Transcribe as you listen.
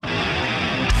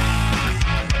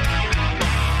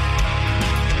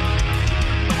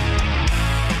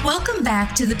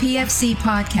back to the PFC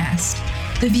podcast.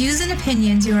 The views and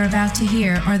opinions you are about to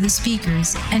hear are the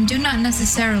speakers and do not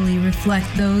necessarily reflect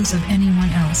those of anyone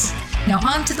else. Now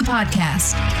on to the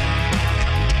podcast.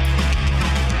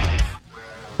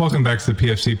 Welcome back to the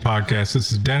PFC podcast.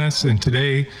 This is Dennis, and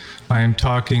today I am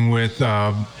talking with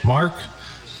Mark,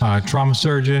 trauma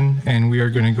surgeon, and we are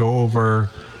going to go over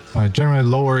generally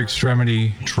lower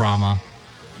extremity trauma.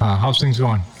 How's things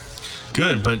going?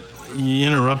 Good, but you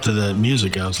interrupted that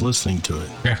music. I was listening to it.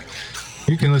 Yeah,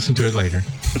 you can listen to it later.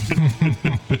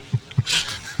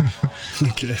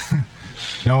 Okay.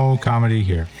 No comedy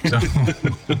here. So.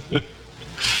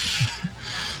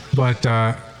 But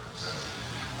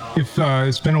if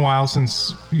it's been a while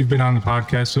since you've been on the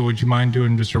podcast, so would you mind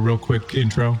doing just a real quick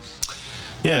intro?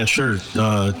 Yeah, sure.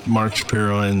 Mark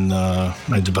Shapiro, and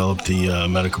I developed the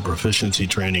medical proficiency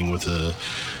training with the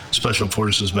Special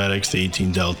Forces medics, the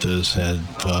 18 Deltas.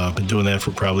 Have been doing that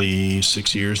for probably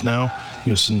 6 years now,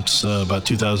 since about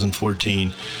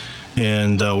 2014,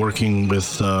 and working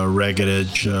with Ragged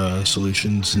Edge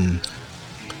Solutions, and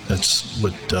that's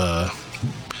what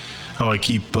how I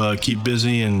keep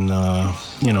busy, and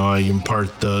I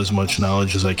impart as much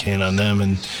knowledge as I can on them,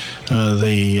 and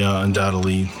they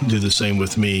undoubtedly do the same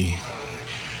with me.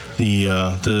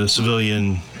 The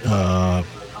civilian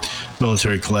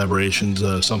military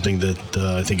collaborations, something that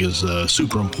I think is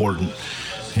super important,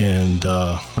 and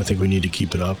I think we need to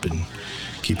keep it up and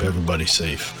keep everybody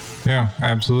safe. Yeah,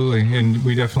 absolutely, and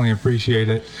we definitely appreciate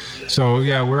it. So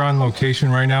yeah, we're on location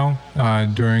right now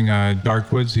during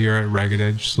Darkwoods here at Ragged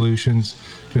Edge Solutions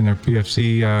doing their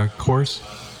PFC course.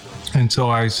 And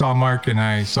so I saw Mark and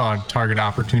I saw a target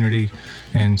opportunity,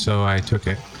 and so I took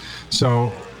it. So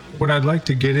what I'd like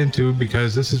to get into,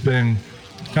 because this has been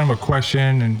kind of a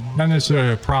question and not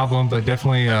necessarily a problem, but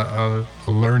definitely a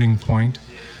learning point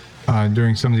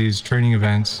during some of these training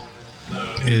events,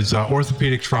 is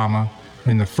orthopedic trauma.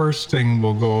 And the first thing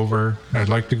I'd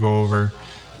like to go over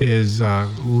is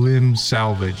limb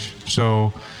salvage.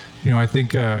 So, I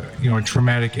think, a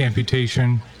traumatic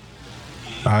amputation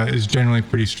is generally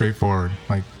pretty straightforward.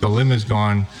 Like, the limb is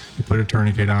gone, you put a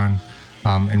tourniquet on,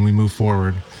 and we move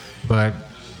forward. But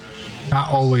not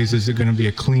always is it going to be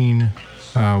a clean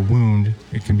wound.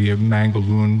 It can be a mangled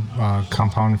wound,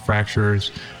 compound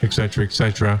fractures, et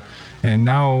cetera, And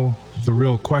now the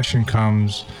real question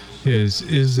comes is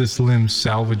this limb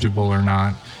salvageable or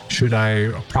not? Should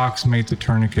I approximate the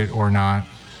tourniquet or not?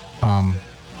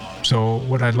 So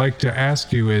what I'd like to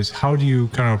ask you is, how do you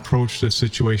kind of approach this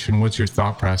situation? What's your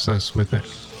thought process with it?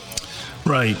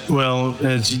 Right. Well,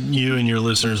 as you and your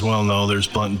listeners well know, there's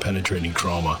blunt and penetrating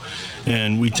trauma,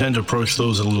 and we tend to approach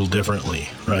those a little differently,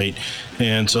 right?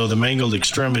 And so the mangled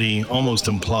extremity almost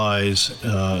implies,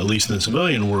 at least in the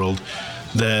civilian world,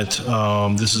 that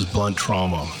this is blunt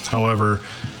trauma. However,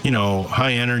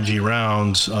 high energy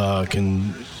rounds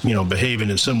can, behave in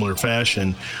a similar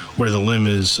fashion, where the limb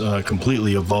is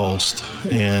completely avulsed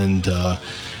and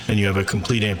you have a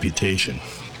complete amputation.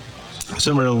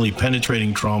 Similarly,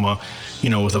 penetrating trauma,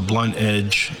 with a blunt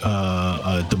edge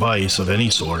device of any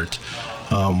sort,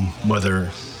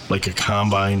 whether like a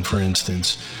combine, for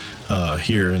instance,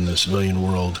 here in the civilian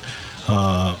world,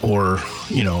 or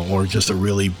just a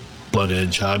really blunt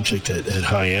edge object at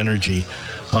high energy,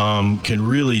 can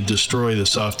really destroy the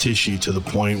soft tissue to the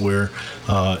point where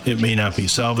it may not be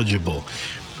salvageable.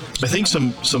 I think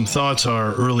some thoughts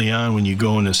are early on when you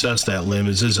go and assess that limb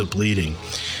is it bleeding?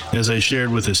 As I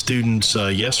shared with the students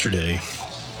yesterday,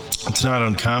 it's not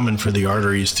uncommon for the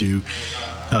arteries to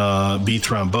be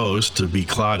thrombosed, to be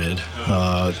clotted.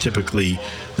 Typically,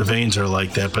 the veins are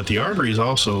like that, but the arteries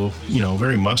also,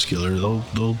 very muscular.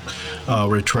 They'll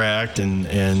retract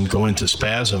and go into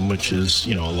spasm, which is,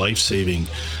 a life-saving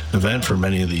event for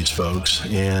many of these folks.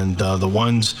 And the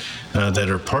ones that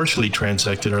are partially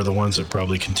transected are the ones that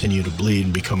probably continue to bleed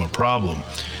and become a problem.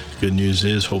 Good news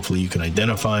is, hopefully you can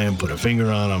identify them, put a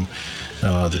finger on them.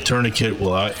 The tourniquet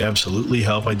will absolutely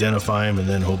help identify them, and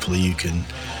then hopefully you can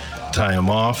tie them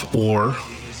off or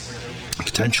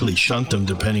potentially shunt them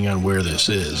depending on where this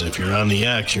is. If you're on the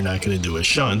X, you're not going to do a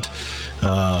shunt,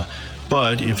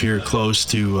 but if you're close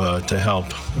to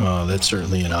help, that's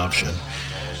certainly an option.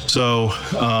 So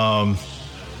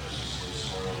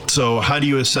how do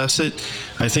you assess it?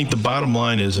 I think the bottom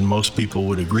line is, and most people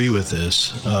would agree with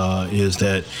this, is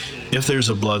that if there's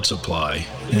a blood supply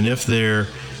and if there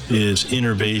is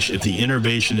innervation, if the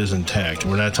innervation is intact,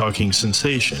 we're not talking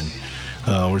sensation,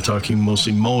 we're talking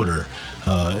mostly motor.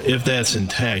 If that's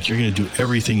intact, you're going to do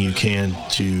everything you can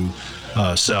to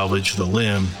salvage the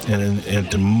limb, and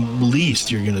at the least,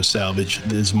 you're going to salvage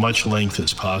as much length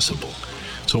as possible.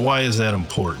 So why is that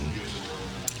important?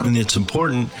 And it's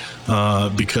important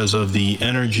because of the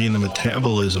energy and the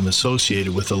metabolism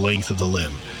associated with the length of the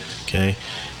limb. Okay,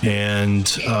 and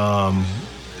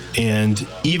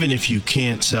even if you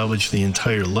can't salvage the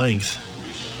entire length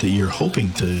that you're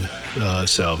hoping to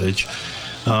salvage,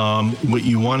 what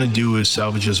you want to do is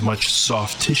salvage as much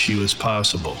soft tissue as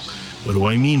possible. What do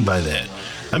I mean by that?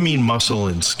 I mean muscle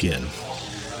and skin.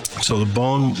 So the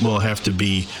bone will have to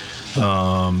be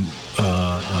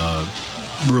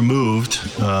removed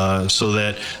so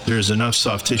that there's enough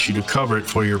soft tissue to cover it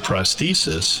for your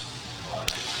prosthesis,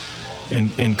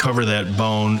 and cover that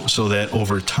bone so that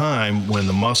over time, when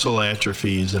the muscle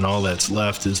atrophies and all that's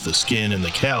left is the skin and the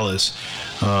callus,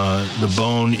 the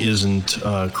bone isn't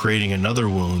creating another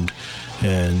wound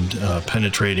and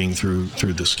penetrating through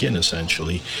the skin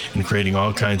essentially, and creating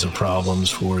all kinds of problems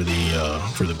for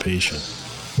the patient.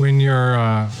 When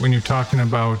you're talking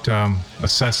about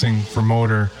assessing for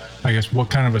motor, I guess what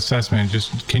kind of assessment?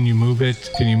 Just can you move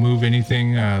it? Can you move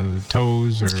anything? The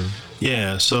toes or?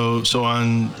 Yeah, so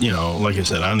on, like I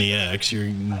said, on the X,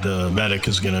 the medic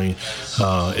is going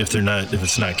to, if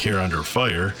it's not care under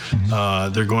fire,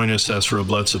 they're going to assess for a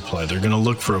blood supply. They're going to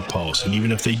look for a pulse, and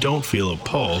even if they don't feel a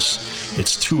pulse,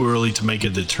 it's too early to make a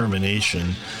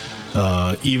determination.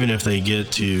 Even if they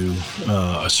get to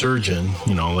a surgeon,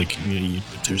 like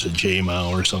if there's a JMAO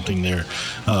or something there,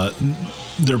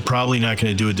 they're probably not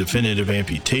going to do a definitive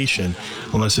amputation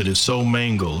unless it is so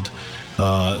mangled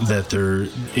that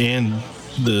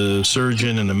the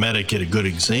surgeon and the medic get a good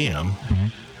exam.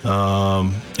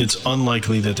 It's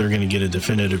unlikely that they're going to get a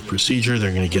definitive procedure.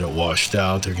 They're going to get it washed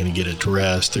out. They're going to get it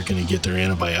dressed. They're going to get their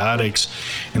antibiotics,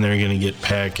 and they're going to get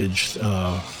packaged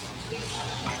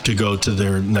to go to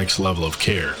their next level of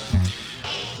care.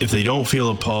 If they don't feel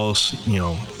a pulse,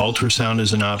 ultrasound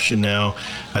is an option now.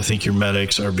 I think your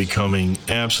medics are becoming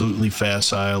absolutely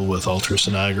facile with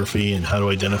ultrasonography and how to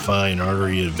identify an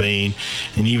artery, a vein,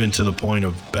 and even to the point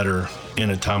of better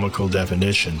anatomical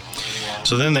definition.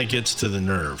 So then that gets to the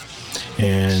nerve.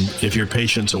 And if your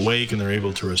patient's awake and they're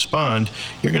able to respond,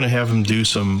 you're going to have them do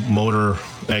some motor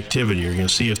activity. You're going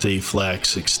to see if they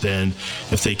flex, extend,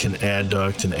 if they can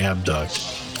adduct and abduct.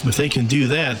 If they can do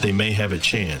that, they may have a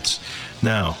chance.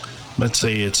 Now, let's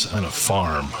say it's on a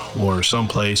farm or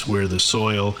someplace where the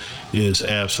soil is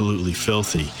absolutely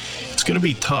filthy. It's going to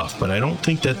be tough, but I don't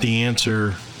think that the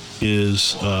answer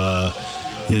is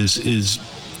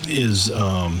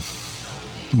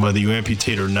whether you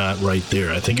amputate or not right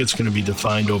there. I think it's going to be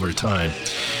defined over time.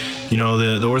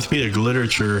 The orthopedic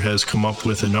literature has come up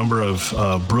with a number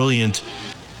of brilliant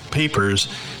papers,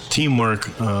 teamwork,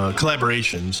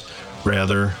 collaborations,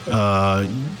 rather,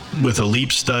 with a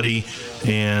LEAP study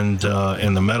and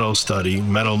the METAL study.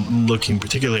 METAL looking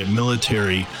particularly at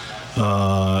military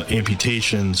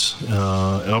amputations,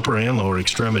 upper and lower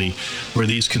extremity, where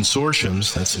these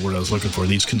consortiums, that's the word I was looking for,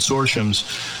 these consortiums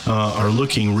are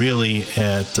looking really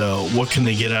at what can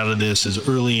they get out of this. Is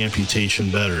early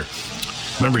amputation better?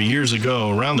 Remember years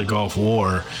ago, around the Gulf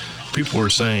War, people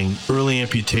were saying early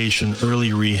amputation,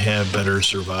 early rehab, better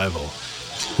survival.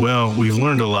 Well, we've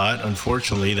learned a lot.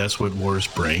 Unfortunately, that's what wars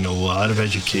bring, a lot of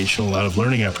education, a lot of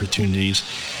learning opportunities.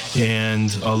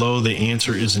 And although the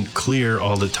answer isn't clear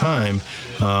all the time,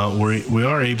 we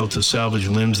are able to salvage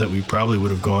limbs that we probably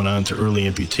would have gone on to early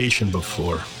amputation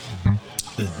before.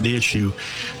 The issue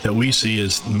that we see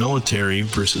is military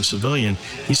versus civilian.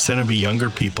 These tend to be younger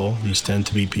people. These tend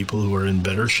to be people who are in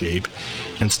better shape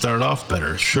and start off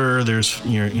better. Sure, there's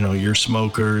your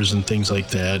smokers and things like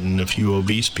that, and a few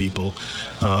obese people,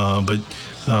 but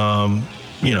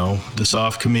the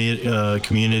soft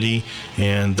community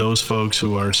and those folks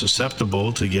who are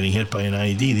susceptible to getting hit by an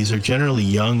IED. These are generally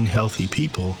young, healthy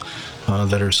people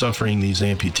that are suffering these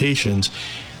amputations.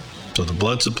 So the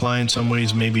blood supply in some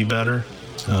ways may be better.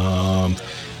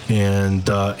 And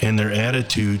their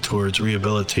attitude towards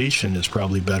rehabilitation is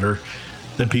probably better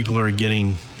than people who are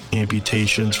getting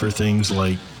amputations for things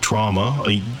like trauma,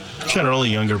 a generally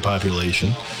younger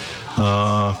population.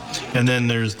 And then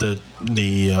there's the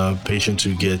patients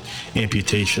who get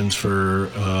amputations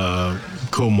for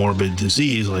comorbid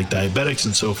disease like diabetics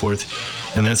and so forth.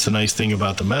 And that's the nice thing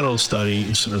about the METAL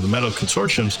studies or the METAL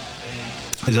consortiums,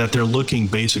 is that they're looking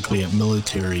basically at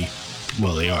military.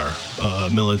 Well, they are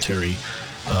military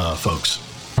folks.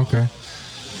 Okay.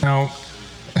 Now,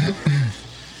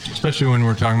 especially when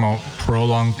we're talking about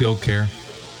prolonged field care.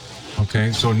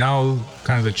 Okay, so now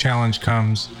kind of the challenge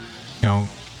comes,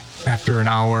 after an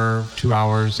hour, 2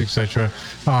 hours, etc.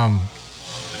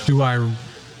 Do I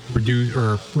reduce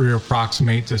or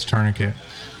reapproximate this tourniquet?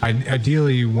 I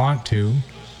ideally want to,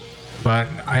 but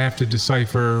I have to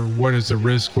decipher what is the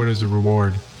risk, what is the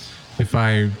reward. if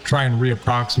I try and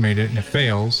reapproximate it and it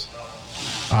fails,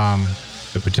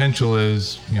 the potential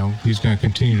is, he's going to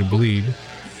continue to bleed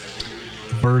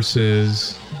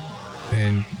versus,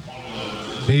 and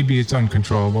maybe it's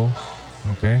uncontrollable.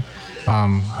 Okay.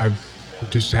 I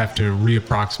just have to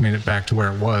reapproximate it back to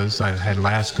where it was. I had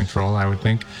last control, I would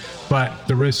think, but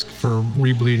the risk for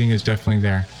rebleeding is definitely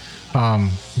there.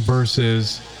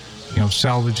 Versus,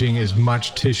 salvaging as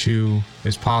much tissue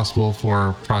as possible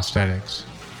for prosthetics,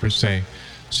 per se.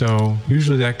 So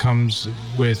usually that comes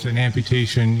with an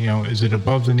amputation. Is it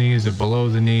above the knee? Is it below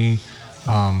the knee?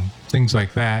 Things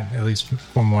like that, at least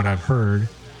from what I've heard.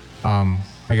 I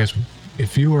guess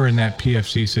if you were in that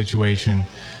PFC situation,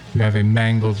 you have a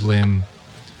mangled limb,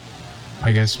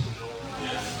 I guess,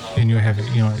 and you have,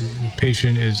 the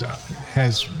patient is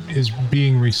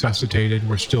being resuscitated.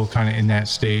 We're still kind of in that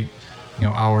state.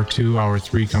 Hour 2, hour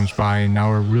 3 comes by, and now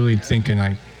we're really thinking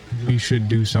like we should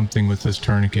do something with this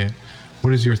tourniquet.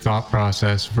 What is your thought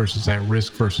process versus that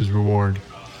risk versus reward?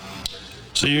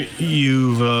 So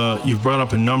you've brought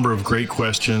up a number of great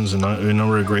questions and a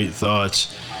number of great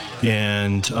thoughts,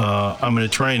 and I'm going to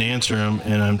try and answer them.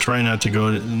 And I'm trying not to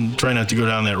go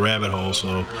down that rabbit hole.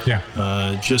 So yeah,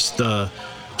 just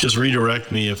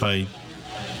redirect me if I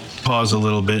pause a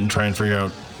little bit and try and figure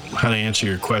out how to answer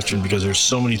your question, because there's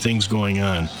so many things going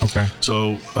on. Okay.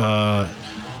 So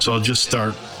I'll just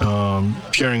start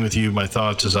sharing with you my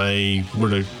thoughts as I were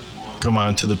to come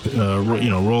on to the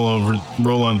roll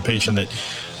on the patient that's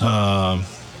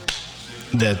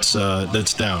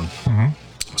down. Mm-hmm.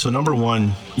 So number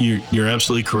one, you're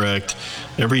absolutely correct.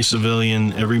 Every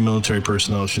civilian, every military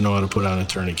personnel should know how to put on a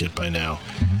tourniquet by now.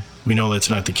 Mm-hmm. We know that's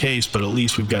not the case, but at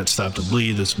least we've got Stop the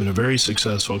Bleed. That's been a very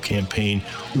successful campaign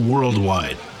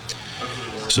worldwide.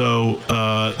 So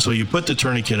you put the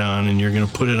tourniquet on, and you're going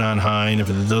to put it on high, and if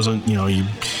it doesn't,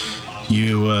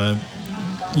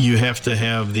 you have to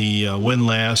have the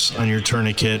windlass on your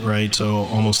tourniquet, right? So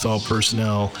almost all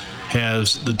personnel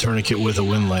has the tourniquet with a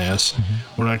windlass.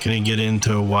 Mm-hmm. We're not going to get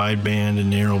into wide band and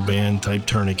narrow band type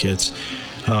tourniquets.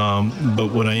 But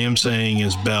what I am saying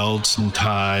is belts and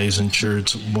ties and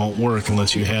shirts won't work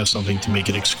unless you have something to make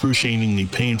it excruciatingly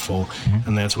painful, mm-hmm.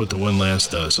 and that's what the windlass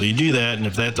does. So you do that, and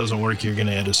if that doesn't work, you're going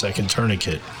to add a second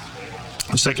tourniquet.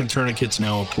 The second tourniquet's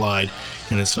now applied,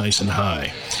 and it's nice and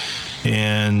high.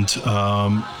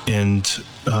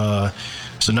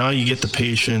 So now you get the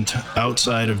patient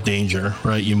outside of danger,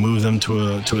 right? You move them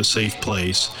to a safe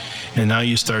place, and now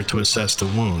you start to assess the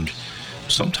wound.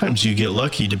 Sometimes you get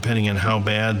lucky depending on how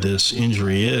bad this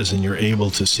injury is, and you're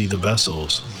able to see the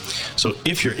vessels. So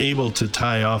if you're able to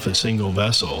tie off a single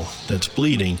vessel that's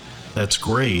bleeding, that's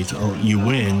great. You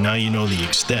win. Now you know the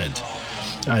extent.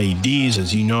 IEDs,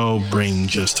 as you know, bring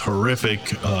just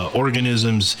horrific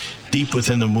organisms deep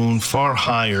within the wound, far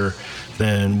higher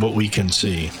than what we can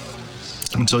see.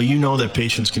 And so you know that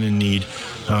patient's going to need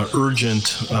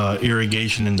urgent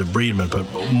irrigation and debridement, but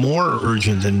more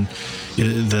urgent than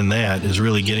that is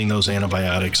really getting those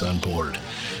antibiotics on board.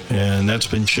 And that's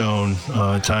been shown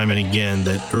time and again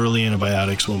that early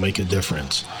antibiotics will make a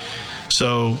difference.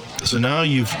 So now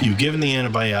you've given the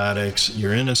antibiotics,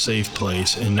 you're in a safe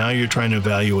place, and now you're trying to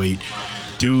evaluate,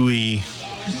 do we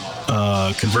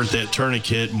convert that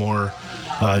tourniquet more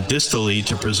distally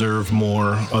to preserve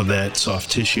more of that soft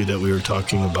tissue that we were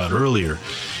talking about earlier?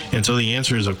 And so the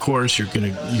answer is, of course, you're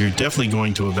definitely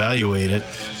going to evaluate it.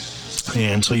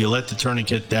 And so you let the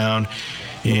tourniquet down,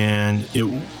 and it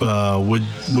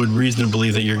would reasonably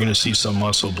believe that you're going to see some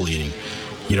muscle bleeding.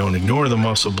 You don't ignore the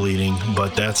muscle bleeding,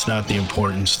 but that's not the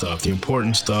important stuff. The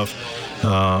important stuff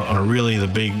are really the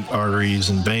big arteries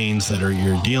and veins that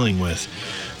you're dealing with.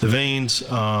 The veins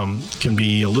can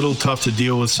be a little tough to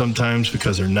deal with sometimes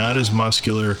because they're not as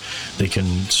muscular. They can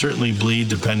certainly bleed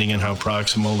depending on how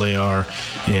proximal they are.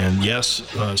 And yes,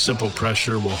 simple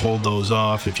pressure will hold those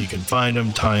off. If you can find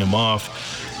them, tie them off.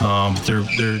 But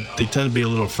they tend to be a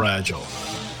little fragile.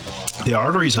 The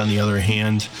arteries, on the other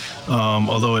hand,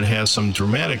 although it has some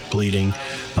dramatic bleeding,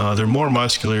 they're more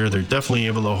muscular. They're definitely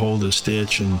able to hold a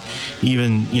stitch, and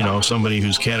even somebody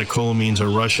whose catecholamines are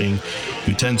rushing,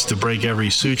 who tends to break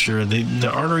every suture,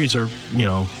 the arteries are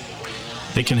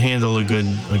they can handle a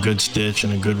good stitch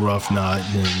and a good rough knot,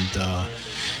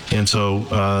 and so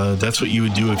that's what you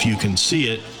would do if you can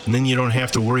see it, and then you don't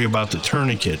have to worry about the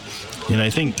tourniquet. And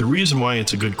I think the reason why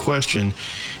it's a good question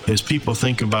is people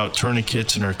think about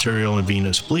tourniquets and arterial and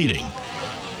venous bleeding.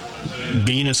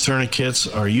 Venous tourniquets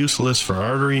are useless for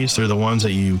arteries. They're the ones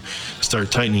that you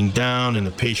start tightening down and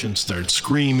the patient starts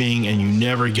screaming, and you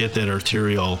never get that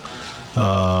arterial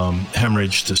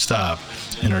hemorrhage to stop.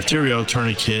 An arterial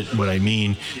tourniquet, what I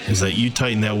mean is that you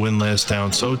tighten that windlass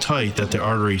down so tight that the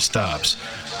artery stops.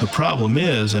 The problem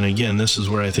is, and again, this is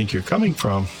where I think you're coming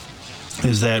from,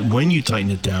 is that when you tighten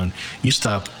it down, you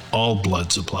stop all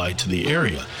blood supply to the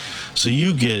area. So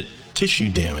you get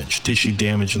tissue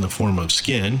damage in the form of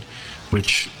skin,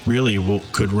 which really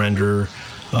could render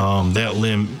that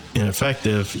limb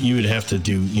ineffective. You would have to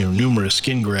do numerous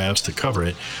skin grafts to cover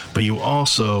it, but you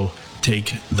also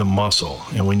take the muscle,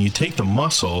 and when you take the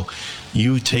muscle,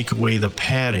 you take away the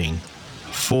padding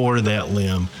for that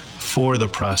limb, for the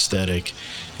prosthetic,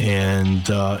 and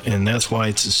that's why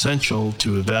it's essential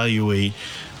to evaluate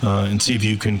and see if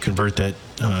you can convert that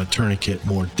tourniquet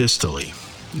more distally.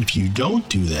 If you don't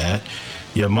do that,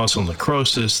 you have muscle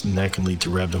necrosis, and that can lead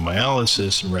to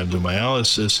rhabdomyolysis, and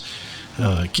rhabdomyolysis,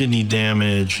 kidney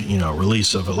damage,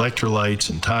 release of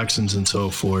electrolytes and toxins and so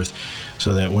forth,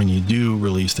 so that when you do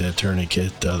release that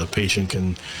tourniquet, the patient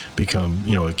can become,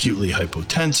 acutely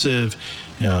hypotensive.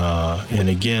 And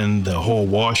again, the whole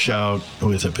washout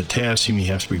with the potassium, you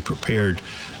have to be prepared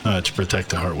to protect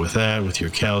the heart with that, with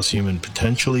your calcium and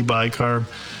potentially bicarb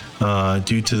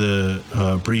due to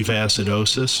the brief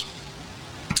acidosis.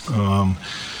 And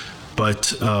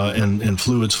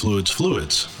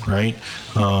fluids, right?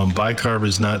 Bicarb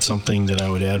is not something that I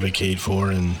would advocate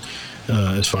for, and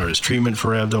as far as treatment for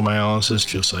rhabdomyolysis,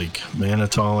 just like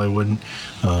mannitol, I wouldn't.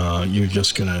 You're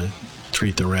just going to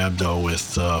treat the rhabdo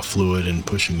with fluid and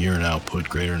pushing urine output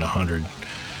greater than 100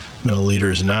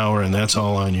 milliliters an hour, and that's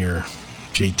all on your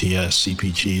JTS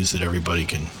CPGs that everybody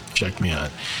can check me on.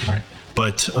 Right.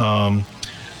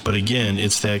 But again,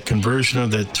 it's that conversion of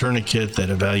that tourniquet,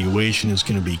 that evaluation is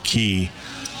going to be key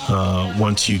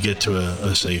once you get to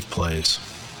a safe place.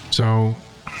 So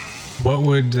what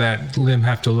would that limb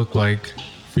have to look like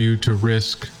for you to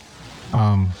risk?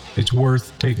 It's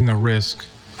worth taking the risk,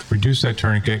 reduce that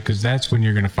tourniquet, because that's when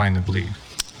you're going to find the bleed.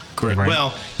 Correct. Right?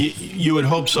 Well, you would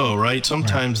hope so, right?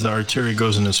 Sometimes the artery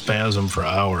goes into spasm for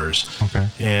hours. Okay.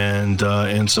 And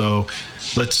so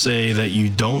let's say that you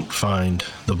don't find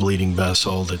the bleeding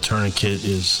vessel, the tourniquet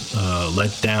is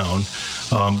let down.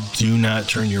 Do not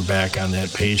turn your back on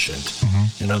that patient.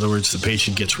 Mm-hmm. In other words, the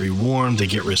patient gets rewarmed, they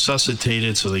get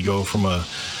resuscitated, so they go from a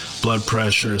blood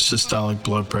pressure, a systolic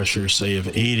blood pressure, say of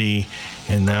 80,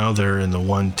 and now they're in the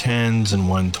 110s and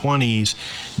 120s.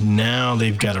 Now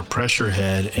they've got a pressure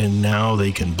head, and now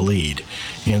they can bleed.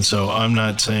 And so I'm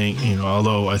not saying,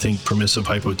 although I think permissive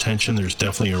hypotension, there's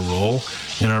definitely a role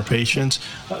in our patients,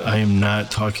 I am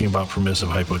not talking about permissive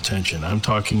hypotension. I'm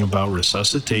talking about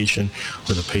resuscitation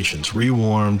where the patient's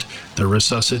rewarmed, they're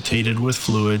resuscitated with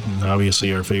fluid, and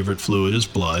obviously our favorite fluid is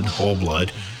blood, whole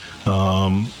blood.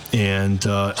 And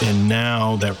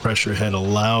now that pressure head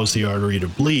allows the artery to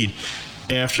bleed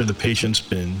after the patient's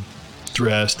been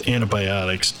dressed,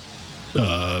 antibiotics,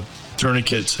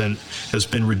 tourniquets has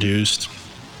been reduced,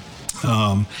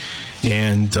 and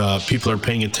people are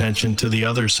paying attention to the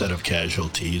other set of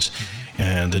casualties,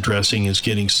 and the dressing is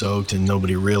getting soaked and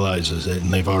nobody realizes it,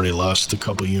 and they've already lost a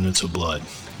couple units of blood.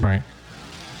 Right.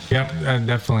 Yeah,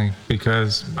 definitely,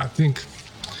 because I think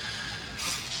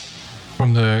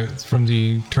from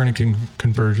the tourniquet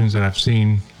conversions that I've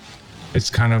seen, it's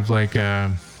kind of like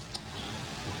a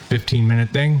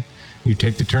 15-minute thing. You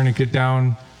take the tourniquet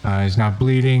down, it's not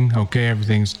bleeding, okay,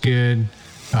 everything's good.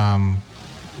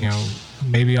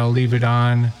 Maybe I'll leave it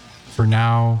on for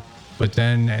now, but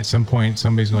then at some point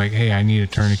somebody's like, hey, I need a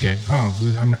tourniquet.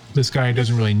 Oh, this guy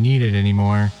doesn't really need it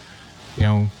anymore.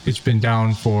 It's been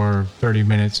down for 30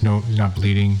 minutes, no, he's not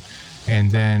bleeding.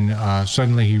 And then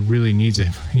suddenly he really needs it.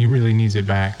 He really needs it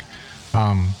back.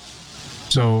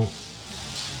 So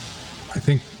I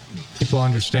think people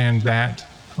understand that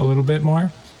a little bit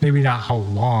more. Maybe not how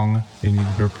long they need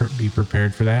to be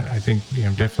prepared for that. I think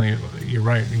definitely you're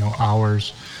right.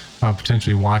 Hours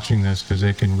potentially watching this, because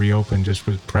it can reopen just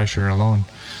with pressure alone,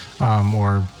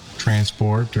 or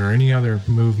transport or any other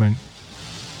movement.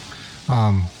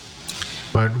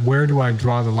 But where do I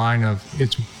draw the line of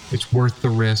it's worth the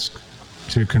risk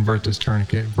to convert this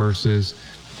tourniquet versus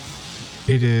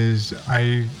it is,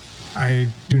 I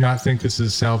do not think this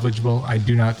is salvageable. I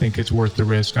do not think it's worth the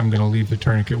risk. I'm going to leave the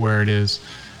tourniquet where it is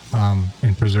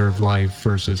and preserve life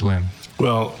versus limb.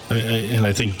 Well, and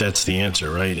I think that's the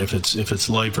answer, right? If it's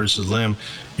life versus limb,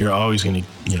 you're always going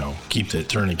to keep that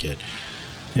tourniquet.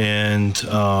 And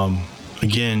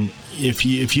again, if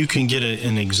you can get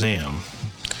an exam,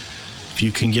 if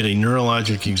you can get a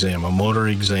neurologic exam, a motor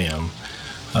exam,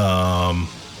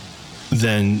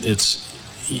 then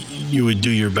you would do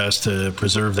your best to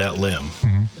preserve that limb.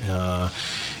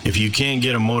 Mm-hmm. If you can't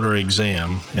get a motor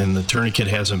exam and the tourniquet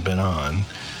hasn't been on,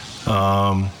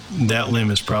 that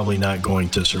limb is probably not going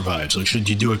to survive. So should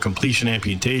you do a completion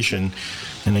amputation,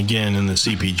 and again, in the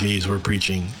CPGs, we're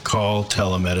preaching call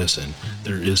telemedicine.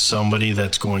 There is somebody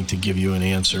that's going to give you an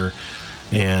answer.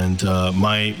 And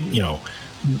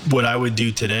what I would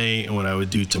do today and what I would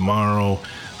do tomorrow,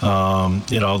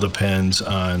 it all depends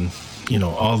on,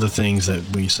 all the things that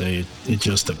we say. It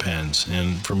just depends.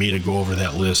 And for me to go over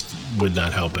that list would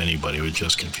not help anybody. It would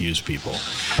just confuse people.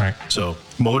 Right. So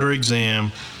motor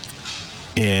exam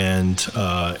and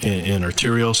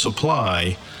arterial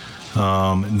supply,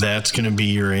 that's going to be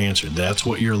your answer. That's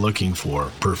what you're looking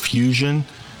for. Perfusion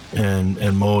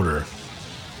and motor.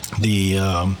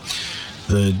 The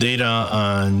data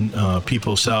on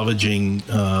people salvaging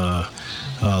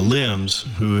limbs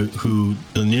who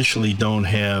initially don't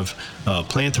have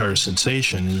plantar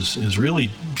sensation is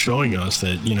really showing us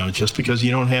that, just because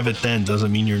you don't have it then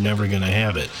doesn't mean you're never going to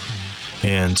have it.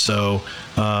 And so,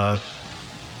 the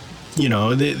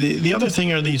other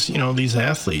thing are these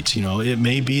athletes. It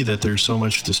may be that there's so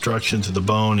much destruction to the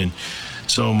bone and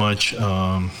so much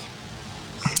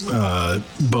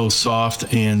both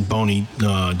soft and bony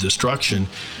destruction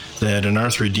that an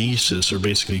arthrodesis, or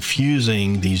basically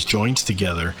fusing these joints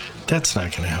together, that's not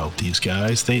going to help these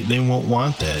guys. They won't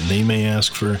want that. They may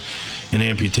ask for an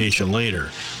amputation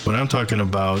later. What I'm talking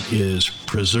about is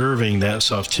preserving that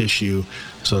soft tissue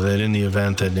so that in the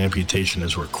event that an amputation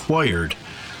is required,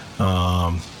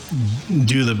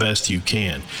 do the best you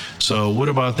can. So what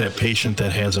about that patient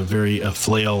that has a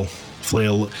flail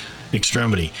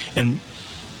extremity? And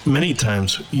many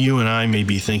times you and I may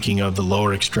be thinking of the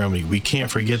lower extremity. We can't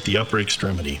forget the upper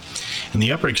extremity. And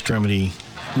the upper extremity,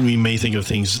 we may think of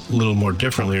things a little more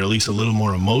differently, or at least a little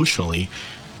more emotionally,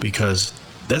 because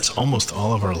that's almost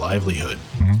all of our livelihood.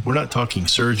 Mm-hmm. We're not talking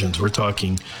surgeons. We're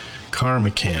talking car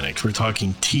mechanics. We're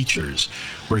talking teachers.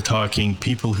 We're talking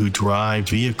people who drive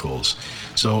vehicles.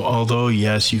 So although,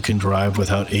 yes, you can drive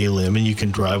without a limb and you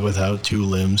can drive without two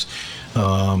limbs,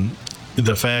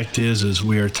 the fact is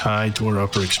we are tied to our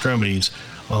upper extremities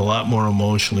a lot more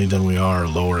emotionally than we are our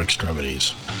lower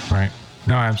extremities. Right.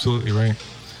 No, absolutely right.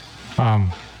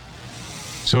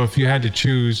 So if you had to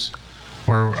choose,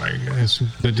 or I guess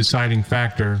the deciding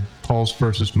factor, pulse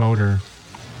versus motor,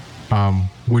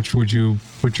 which would you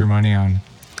put your money on?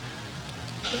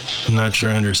 I'm not sure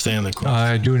I understand the question.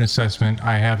 I do an assessment.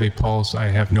 I have a pulse. I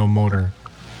have no motor.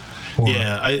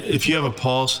 If you have a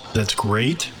pulse, that's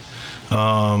great.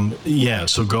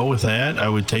 So go with that. I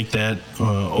would take that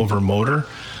over motor.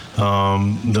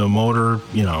 The motor,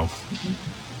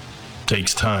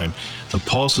 takes time. The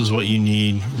pulse is what you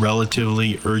need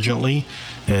relatively urgently.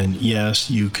 And yes,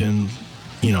 you can,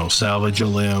 salvage a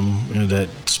limb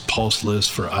that's pulseless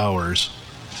for hours,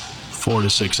 4 to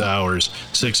 6 hours.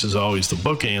 6 is always the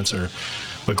book answer.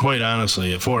 But quite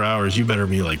honestly, at 4 hours, you better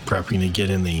be prepping to get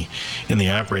in the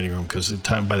operating room, because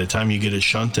by the time you get a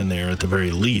shunt in there, at the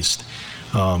very least,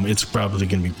 it's probably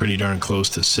going to be pretty darn close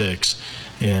to 6.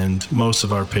 And most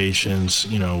of our patients,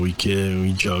 we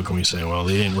joke and we say, well,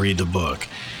 they didn't read the book.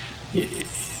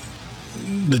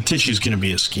 The tissue is going to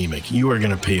be ischemic. You are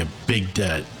going to pay a big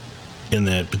debt in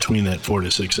that between that 4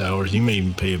 to 6 hours. You may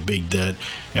even pay a big debt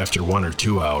after 1 or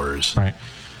 2 hours. Right.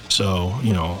 So,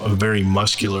 a very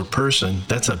muscular person,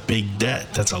 that's a big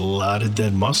debt. That's a lot of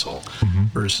dead muscle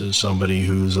versus somebody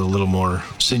who's a little more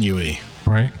sinewy.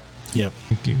 Right. Yep.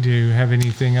 Do you have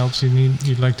anything else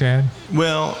you'd like to add?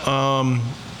 Well,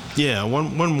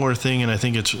 one more thing, and I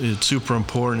think it's super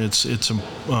important.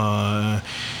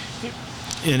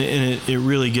 It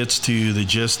really gets to the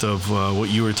gist of what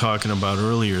you were talking about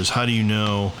earlier, is how do you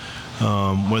know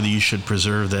whether you should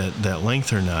preserve that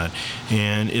length or not?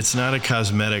 And it's not a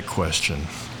cosmetic question.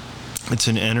 It's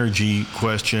an energy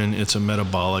question. It's a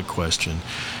metabolic question.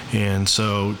 And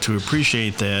so to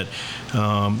appreciate that,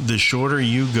 the shorter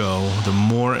you go, the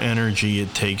more energy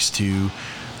it takes to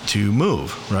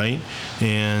move, right?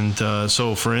 And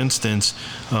so, for instance,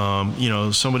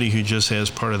 somebody who just has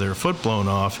part of their foot blown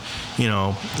off,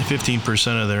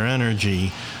 15% of their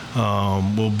energy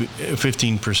will be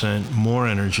 15% more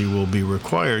energy will be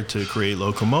required to create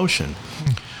locomotion,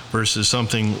 versus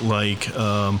something like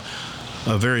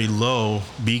a very low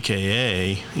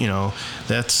BKA,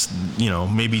 that's,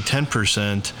 maybe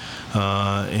 10%,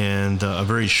 and a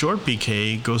very short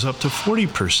BKA goes up to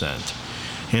 40%.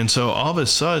 And so all of a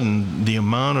sudden, the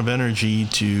amount of energy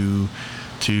to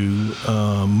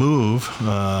move,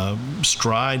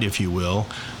 stride, if you will,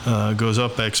 goes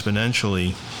up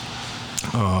exponentially.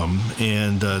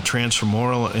 And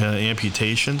transfemoral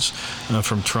amputations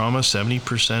from trauma,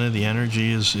 70% of the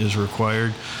energy is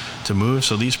required to move.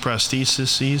 So these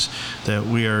prostheses that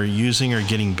we are using are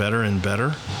getting better and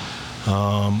better.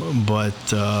 but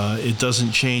it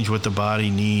doesn't change what the body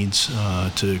needs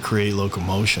to create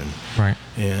locomotion. Right.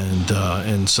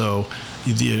 And so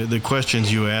the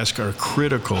questions you ask are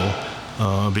critical.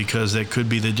 Because that could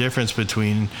be the difference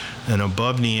between an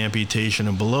above knee amputation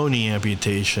and below knee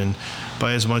amputation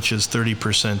by as much as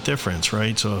 30% difference,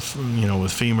 right? So if,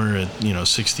 with femur at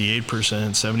 68%,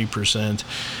 70%,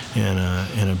 and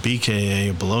a BKA,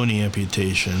 a below knee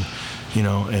amputation,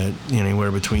 at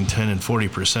anywhere between 10 and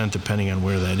 40%, depending on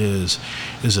where that is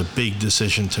a big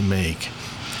decision to make.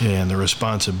 And the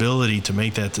responsibility to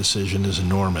make that decision is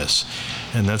enormous.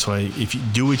 And that's why if you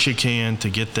do what you can to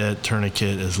get that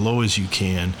tourniquet as low as you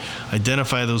can,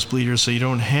 identify those bleeders so you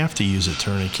don't have to use a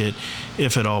tourniquet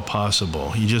if at all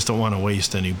possible. You just don't want to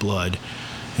waste any blood.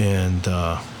 And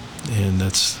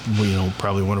that's,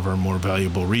 probably one of our more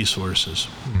valuable resources.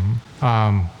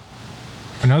 Mm-hmm.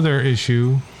 Another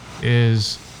issue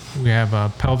is we have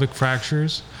pelvic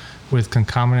fractures with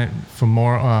concomitant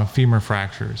femur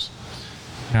fractures.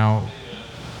 Now,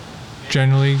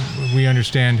 generally, we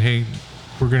understand, hey,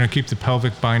 we're going to keep the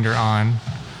pelvic binder on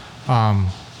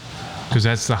because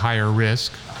that's the higher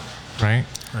risk, right?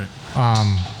 Right.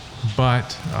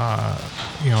 But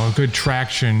a good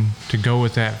traction to go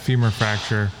with that femur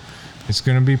fracture, it's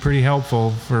going to be pretty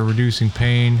helpful for reducing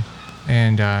pain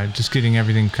and just getting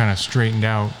everything kind of straightened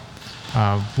out.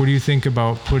 What do you think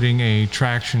about putting a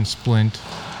traction splint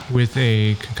with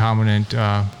a concomitant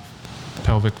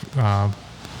pelvic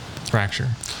fracture?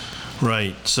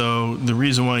 Right. So the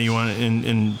reason why you want to,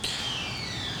 and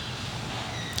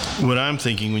what I'm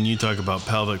thinking when you talk about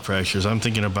pelvic fractures, I'm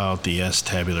thinking about the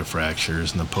S-tabular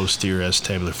fractures and the posterior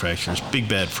S-tabular fractures, big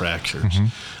bad fractures.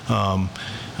 Mm-hmm.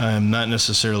 I'm not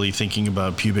necessarily thinking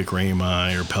about pubic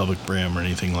rami or pelvic brim or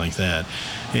anything like that.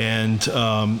 And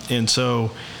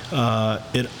so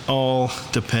it all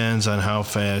depends on how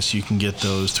fast you can get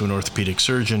those to an orthopedic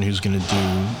surgeon who's going to do,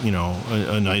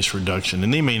 a nice reduction.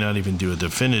 And they may not even do a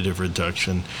definitive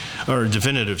reduction or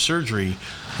definitive surgery,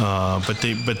 but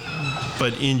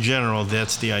in general,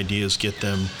 that's the idea, is get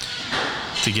them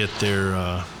to get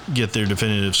their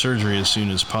definitive surgery as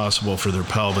soon as possible for their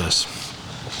pelvis.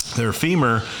 Their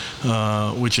femur,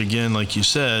 which again, like you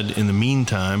said, in the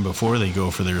meantime, before they go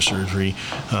for their surgery,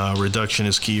 reduction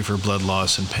is key for blood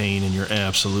loss and pain, and you're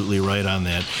absolutely right on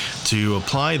that. To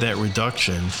apply that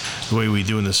reduction, the way we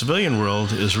do in the civilian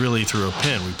world is really through a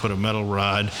pin. We put a metal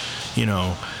rod,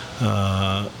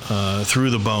 through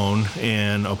the bone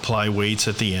and apply weights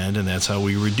at the end, and that's how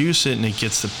we reduce it, and it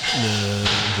gets the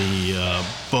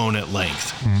bone at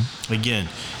length. Mm-hmm. Again,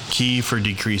 key for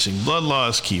decreasing blood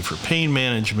loss, key for pain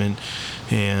management,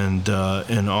 and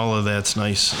all of that's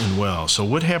nice and well. So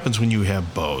what happens when you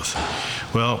have both?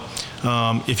 Well,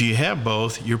 if you have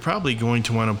both, you're probably going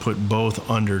to want to put both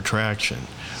under traction,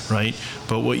 right?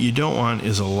 But what you don't want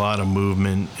is a lot of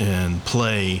movement and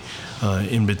play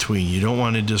in between. You don't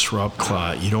want to disrupt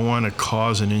clot. You don't want to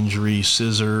cause an injury,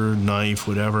 scissor, knife,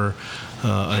 whatever,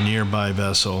 a nearby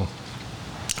vessel.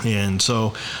 And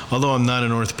so, although I'm not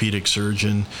an orthopedic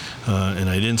surgeon, and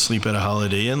I didn't sleep at a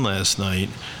Holiday Inn last night,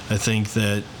 I think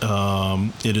that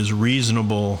it is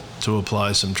reasonable to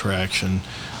apply some traction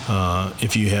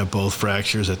if you have both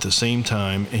fractures at the same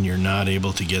time and you're not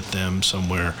able to get them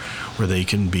somewhere where they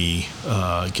can be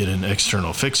get an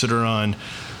external fixator on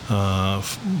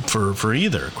for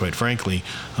either, quite frankly.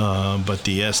 But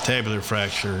the S-tabular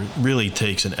fracture really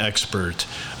takes an expert,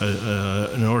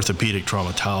 an orthopedic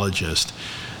traumatologist.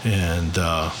 And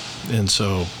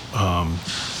so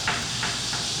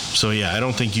yeah, I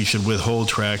don't think you should withhold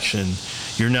traction.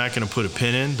 You're not going to put a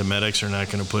pin in. The medics are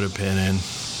not going to put a pin in.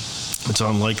 It's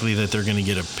unlikely that they're going to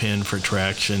get a pin for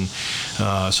traction.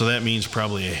 So that means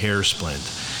probably a hair splint.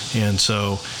 And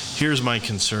so here's my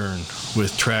concern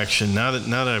with traction. Now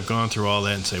that I've gone through all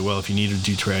that and say, well, if you need to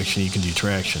do traction, you can do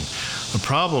traction. The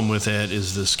problem with that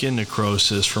is the skin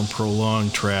necrosis from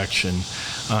prolonged traction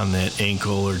on that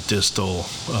ankle or distal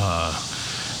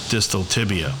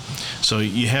tibia. So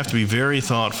you have to be very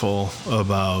thoughtful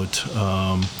about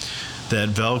that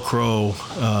Velcro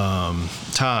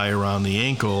tie around the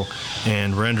ankle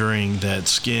and rendering that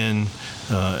skin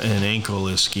and ankle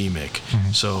ischemic.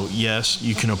 Mm-hmm. So yes,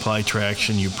 you can apply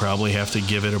traction. You probably have to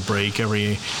give it a break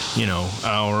every,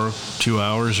 hour, 2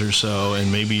 hours or so, and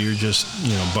maybe you're just,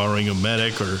 borrowing a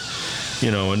medic or,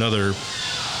 another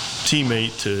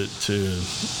teammate to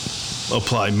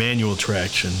apply manual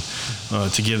traction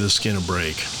to give the skin a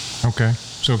break. Okay,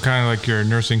 so kind of like your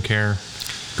nursing care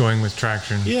going with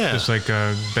traction. Yeah. Just like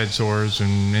bed sores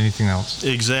and anything else.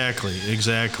 Exactly.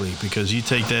 Because you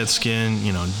take that skin,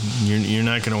 you're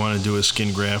not going to want to do a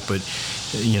skin graft, but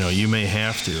you may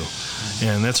have to.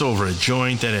 And that's over a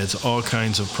joint that has all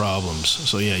kinds of problems.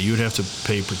 So yeah, you would have to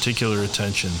pay particular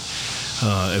attention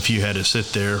if you had to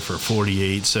sit there for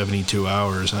 48, 72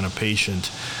 hours on a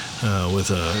patient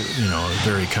with a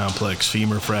very complex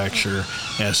femur fracture,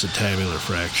 acetabular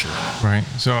fracture. Right.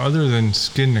 So other than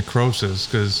skin necrosis,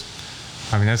 because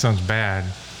that sounds bad,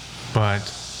 but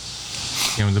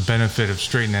the benefit of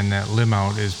straightening that limb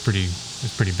out is pretty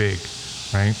big,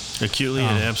 right? Acutely,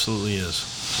 it absolutely is.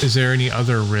 Is there any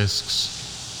other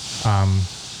risks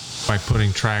by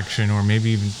putting traction, or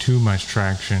maybe even too much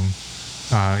traction?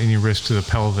 Any risk to the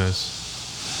pelvis?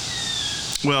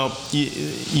 Well,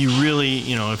 you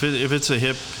really, if it's a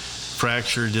hip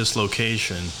fracture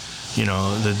dislocation,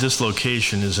 the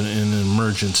dislocation is an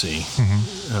emergency.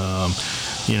 Mm-hmm.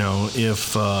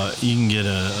 If you can get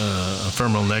a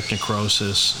femoral head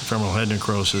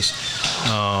necrosis,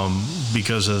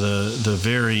 because of the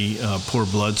very poor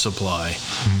blood supply.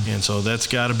 Mm-hmm. And so that's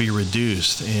got to be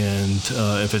reduced. And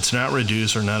if it's not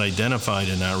reduced or not identified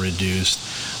and not reduced,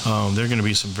 there are going to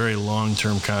be some very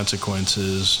long-term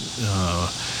consequences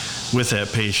with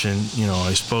that patient.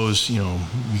 I suppose, you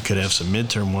could have some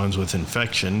midterm ones with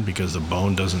infection because the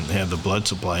bone doesn't have the blood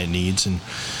supply it needs. And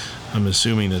I'm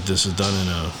assuming that this is done in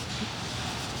a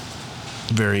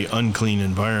very unclean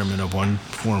environment of one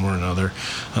form or another.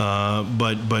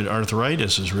 But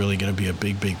arthritis is really going to be a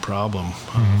big problem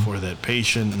for that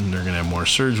patient, and they're going to have more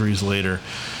surgeries later.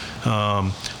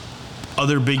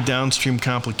 Other big downstream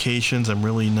complications, I'm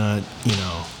really not,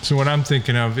 So what I'm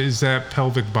thinking of is that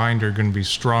pelvic binder going to be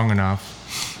strong enough,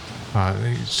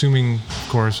 assuming, of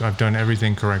course, I've done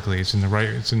everything correctly. It's in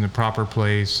the proper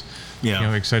place,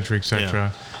 et cetera, et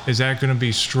cetera. Yeah. Is that going to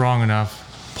be strong enough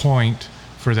point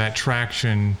for that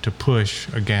traction to push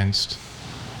against,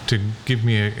 to give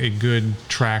me a good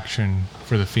traction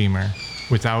for the femur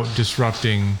without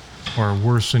disrupting or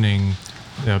worsening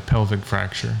the pelvic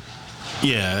fracture?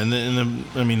 Yeah, and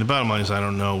the bottom line is I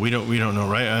don't know. We don't know,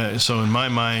 right? So in my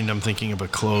mind, I'm thinking of a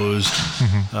closed,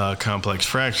 complex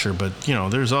fracture. But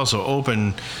there's also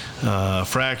open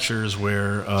fractures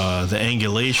where the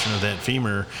angulation of that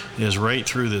femur is right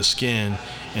through the skin,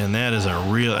 and that is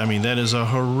a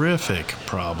horrific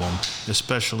problem,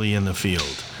 especially in the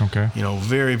field. Okay.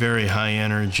 Very, very high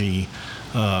energy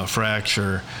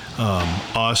fracture,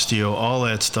 osteo, all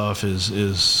that stuff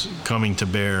is coming to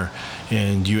bear.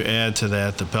 And you add to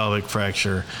that the pelvic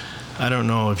fracture. I don't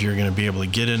know if you're going to be able to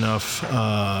get enough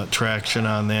traction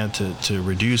on that to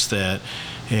reduce that.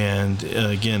 And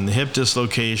again, the hip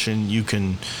dislocation, you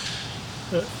can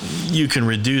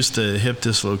reduce the hip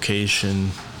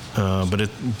dislocation,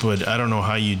 but I don't know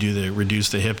how you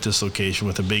reduce the hip dislocation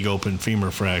with a big open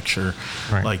femur fracture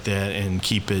like that and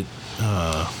keep it.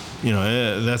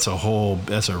 That's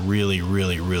a really,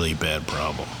 really, really bad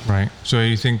problem. Right. So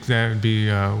you think that would be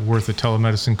worth a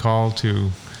telemedicine call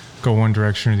to go one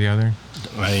direction or the other?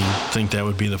 I think that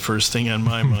would be the first thing on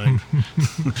my mind.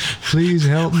 Please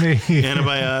help me.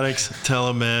 Antibiotics,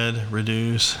 telemed,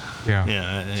 reduce.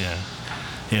 Yeah.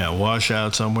 Wash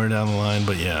out somewhere down the line,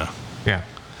 but yeah. Yeah.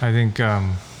 I think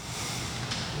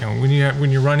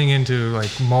when you're running into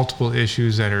like multiple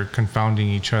issues that are confounding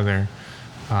each other,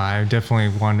 I definitely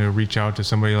want to reach out to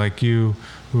somebody like you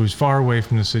who's far away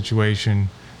from the situation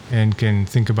and can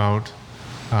think about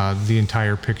the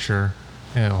entire picture.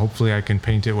 Hopefully I can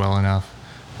paint it well enough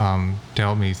to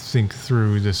help me think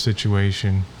through the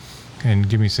situation and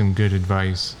give me some good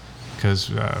advice,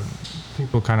 because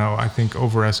people kind of, I think,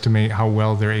 overestimate how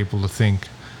well they're able to think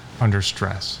under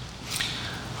stress.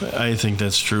 I think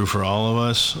that's true for all of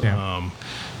us. Yeah.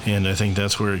 And I think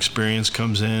that's where experience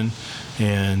comes in.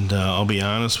 And I'll be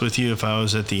honest with you, if I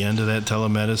was at the end of that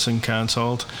telemedicine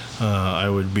consult, I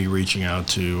would be reaching out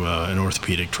to an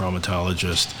orthopedic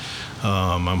traumatologist.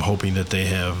 I'm hoping that they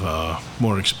have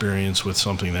more experience with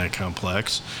something that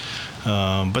complex.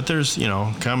 But there's,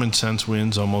 common sense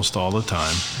wins almost all the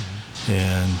time.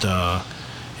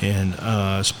 And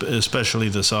especially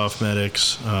the soft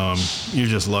medics, you're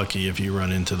just lucky if you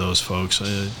run into those folks.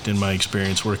 In my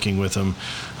experience working with them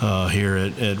here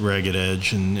at Ragged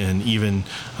Edge and even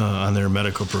on their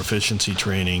medical proficiency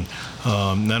training,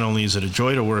 not only is it a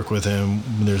joy to work with them,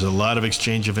 there's a lot of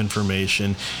exchange of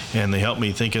information, and they help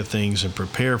me think of things and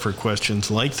prepare for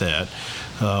questions like that,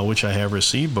 which I have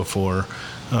received before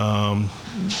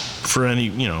for any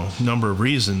number of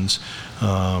reasons.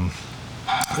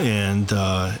 And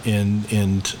that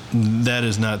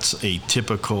is not a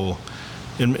typical,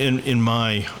 in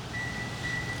my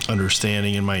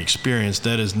understanding and my experience,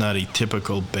 that is not a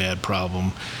typical bad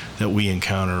problem that we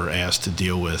encounter or asked to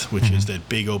deal with, which is that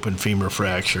big open femur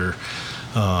fracture,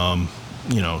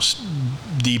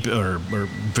 deep or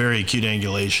very acute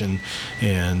angulation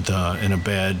and a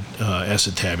bad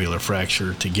acetabular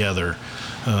fracture together,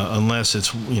 unless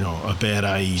it's a bad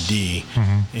IED,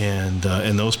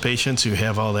 and those patients who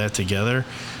have all that together,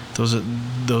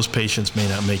 those patients may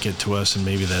not make it to us, and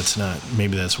maybe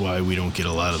that's why we don't get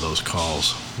a lot of those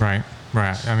calls. Right.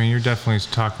 I mean, you're definitely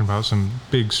talking about some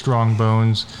big, strong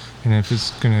bones, and if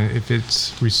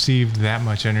it's received that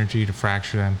much energy to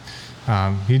fracture them,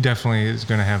 he definitely is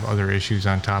going to have other issues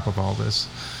on top of all this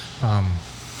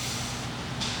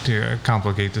to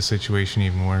complicate the situation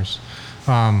even worse.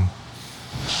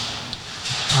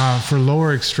 For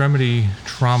lower extremity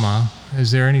trauma,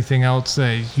 is there anything else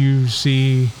that you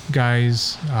see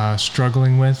guys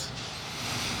struggling with?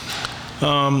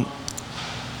 Do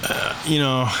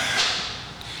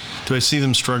I see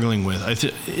them struggling with?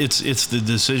 It's the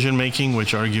decision making,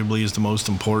 which arguably is the most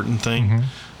important thing.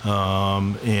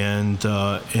 And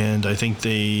I think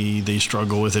they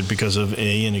struggle with it because of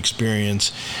A,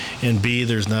 inexperience, and B,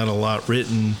 there's not a lot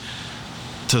written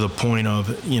to the point of,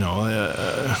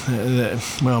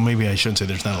 well, maybe I shouldn't say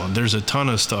there's not a lot. There's a ton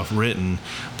of stuff written,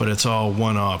 but it's all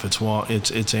one-off.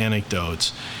 It's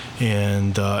anecdotes,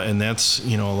 and that's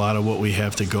a lot of what we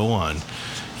have to go on.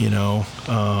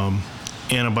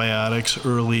 Antibiotics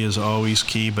early is always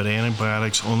key, but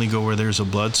antibiotics only go where there's a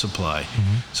blood supply.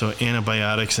 So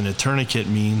antibiotics in a tourniquet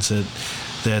means that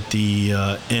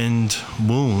the end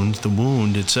wound, the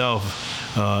wound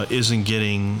itself, isn't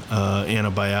getting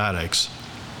antibiotics.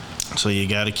 So you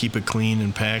got to keep it clean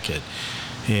and pack it.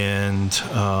 And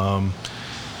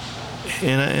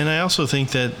I also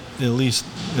think that, at least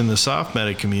in the soft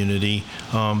medic community,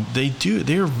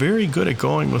 they're very good at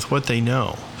going with what they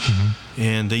know.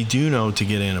 And they do know to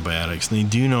get antibiotics, and they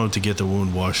do know to get the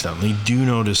wound washed out, and they do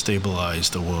know to stabilize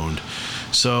the wound.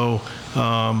 So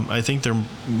I think they're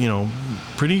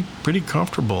pretty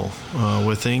comfortable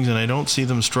with things, and I don't see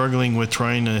them struggling with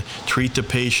trying to treat the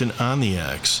patient on the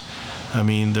X. I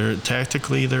mean, they're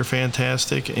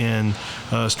fantastic, and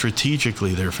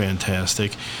strategically they're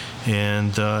fantastic,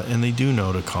 and they do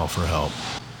know to call for help.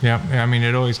 Yeah, I mean,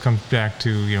 it always comes back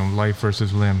to life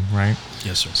versus limb, right?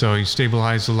 Yes, sir. So you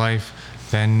stabilize the life,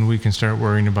 then we can start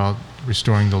worrying about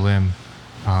restoring the limb.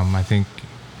 I think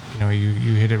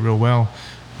you hit it real well.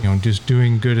 Just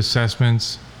doing good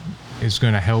assessments is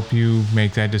going to help you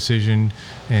make that decision,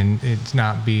 and it's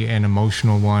not be an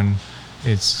emotional one.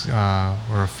 It's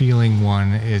or a feeling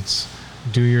one. It's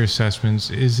do your assessments.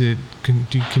 Can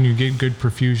you get good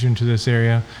perfusion to this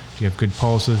area? Do you have good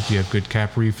pulses? Do you have good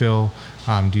cap refill?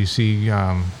 Do you see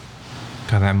kind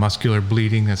of that muscular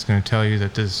bleeding that's going to tell you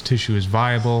that this tissue is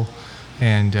viable?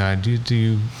 And do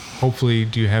you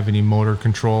have any motor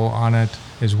control on it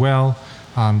as well?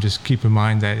 Just keep in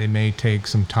mind that it may take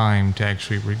some time to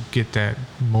actually get that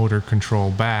motor control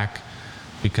back,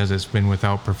 because it's been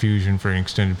without perfusion for an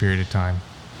extended period of time.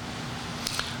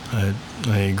 I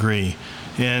agree.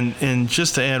 And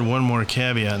just to add one more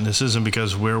caveat, and this isn't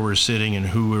because where we're sitting and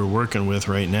who we're working with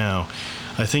right now,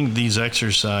 I think these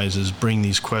exercises bring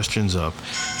these questions up.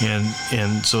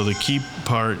 And so the key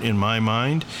part in my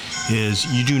mind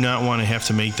is you do not want to have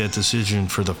to make that decision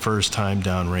for the first time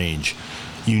downrange.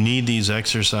 You need these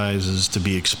exercises to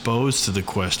be exposed to the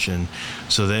question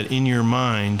so that in your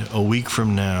mind, a week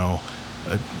from now,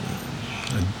 a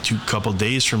couple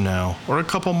days from now, or a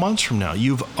couple months from now,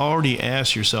 you've already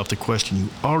asked yourself the question. You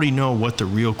already know what the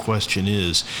real question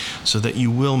is, so that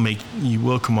you will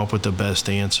come up with the best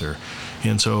answer.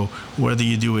 And so whether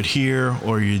you do it here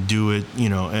or you do it,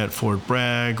 at Fort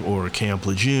Bragg or Camp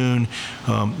Lejeune,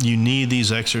 you need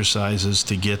these exercises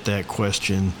to get that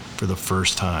question for the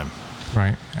first time.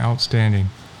 Right. Outstanding.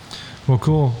 Well,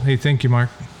 cool. Hey, thank you, Mark.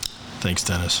 Thanks,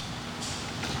 Dennis.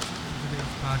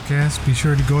 Podcast, be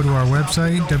sure to go to our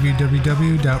website,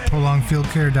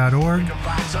 www.prolongfieldcare.org.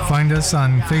 Find us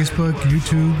on Facebook,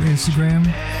 YouTube, Instagram.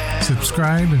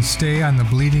 Subscribe and stay on the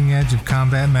bleeding edge of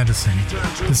combat medicine.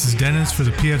 This is Dennis for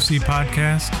the PFC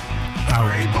Podcast.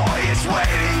 Out. Boy, it's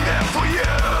waiting there for you.